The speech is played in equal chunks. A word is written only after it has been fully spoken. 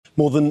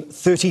More than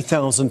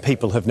 30,000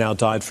 people have now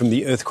died from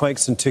the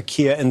earthquakes in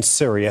Turkey and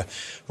Syria.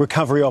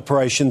 Recovery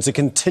operations are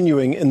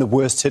continuing in the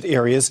worst-hit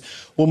areas,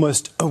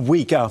 almost a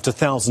week after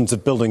thousands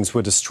of buildings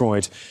were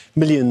destroyed.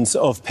 Millions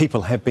of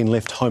people have been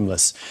left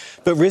homeless.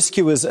 But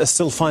rescuers are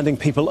still finding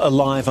people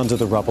alive under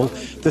the rubble.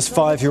 This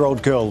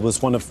 5-year-old girl was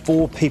one of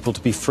 4 people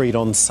to be freed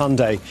on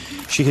Sunday.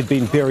 She had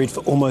been buried for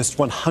almost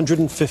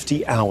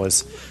 150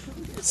 hours.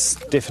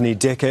 Stephanie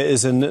Decker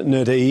is in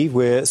Nurdii,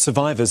 where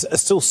survivors are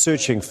still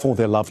searching for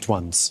their loved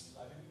ones.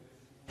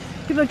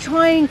 People are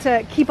trying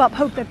to keep up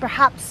hope that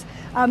perhaps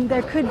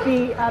there could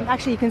be,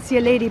 actually you can see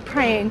a lady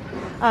praying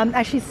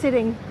as she's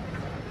sitting.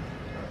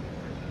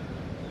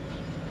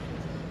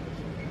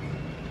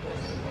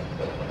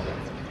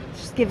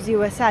 Just gives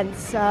you a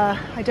sense.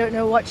 I don't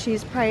know what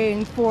she's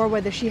praying for,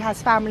 whether she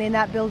has family in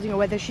that building or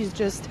whether she's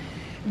just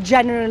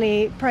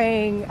generally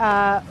praying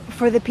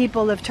for the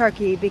people of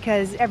Turkey,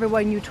 because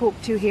everyone you talk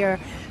to here,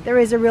 there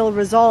is a real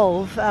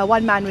resolve.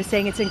 One man was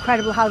saying it's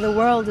incredible how the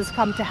world has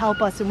come to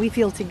help us and we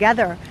feel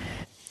together.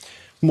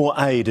 More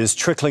aid is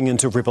trickling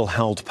into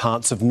rebel-held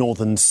parts of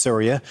northern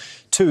Syria.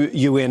 2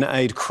 UN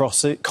aid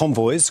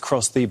convoys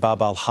crossed the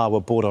Bab al-Hawa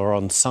border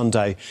on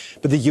Sunday.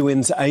 But the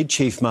UN's aid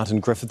chief,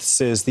 Martin Griffiths,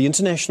 says the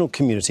international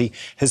community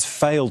has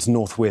failed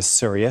northwest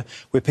Syria,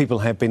 where people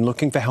have been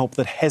looking for help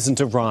that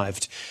hasn't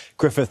arrived.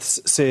 Griffiths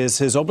says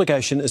his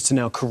obligation is to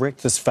now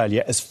correct this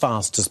failure as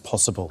fast as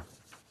possible.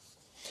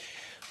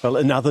 Well,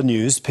 in other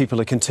news,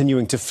 people are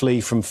continuing to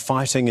flee from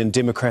fighting in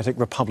Democratic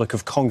Republic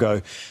of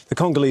Congo. The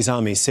Congolese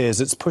army says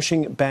it's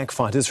pushing back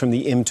fighters from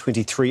the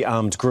M23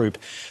 armed group.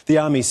 The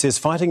army says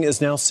fighting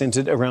is now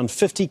centred around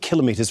 50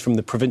 kilometres from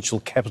the provincial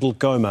capital,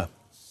 Goma.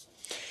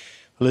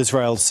 Well,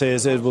 Israel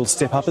says it will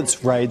step up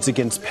its raids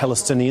against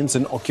Palestinians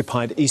in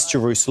occupied East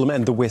Jerusalem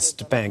and the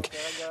West Bank.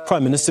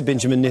 Prime Minister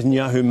Benjamin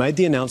Netanyahu made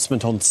the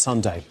announcement on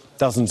Sunday.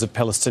 Dozens of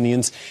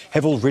Palestinians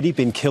have already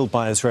been killed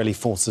by Israeli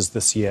forces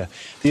this year.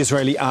 The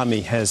Israeli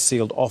army has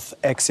sealed off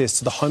access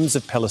to the homes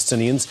of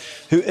Palestinians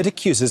who it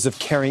accuses of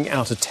carrying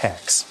out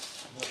attacks.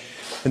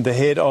 And the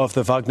head of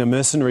the Wagner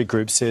mercenary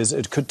group says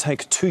it could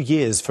take 2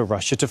 years for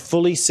Russia to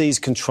fully seize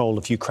control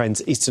of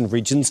Ukraine's eastern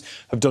regions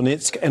of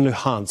Donetsk and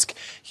Luhansk.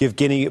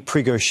 Yevgeny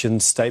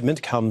Prigozhin's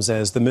statement comes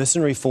as the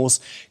mercenary force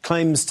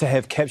claims to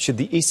have captured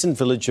the eastern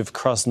village of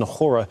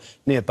Krasnohora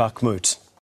near Bakhmut.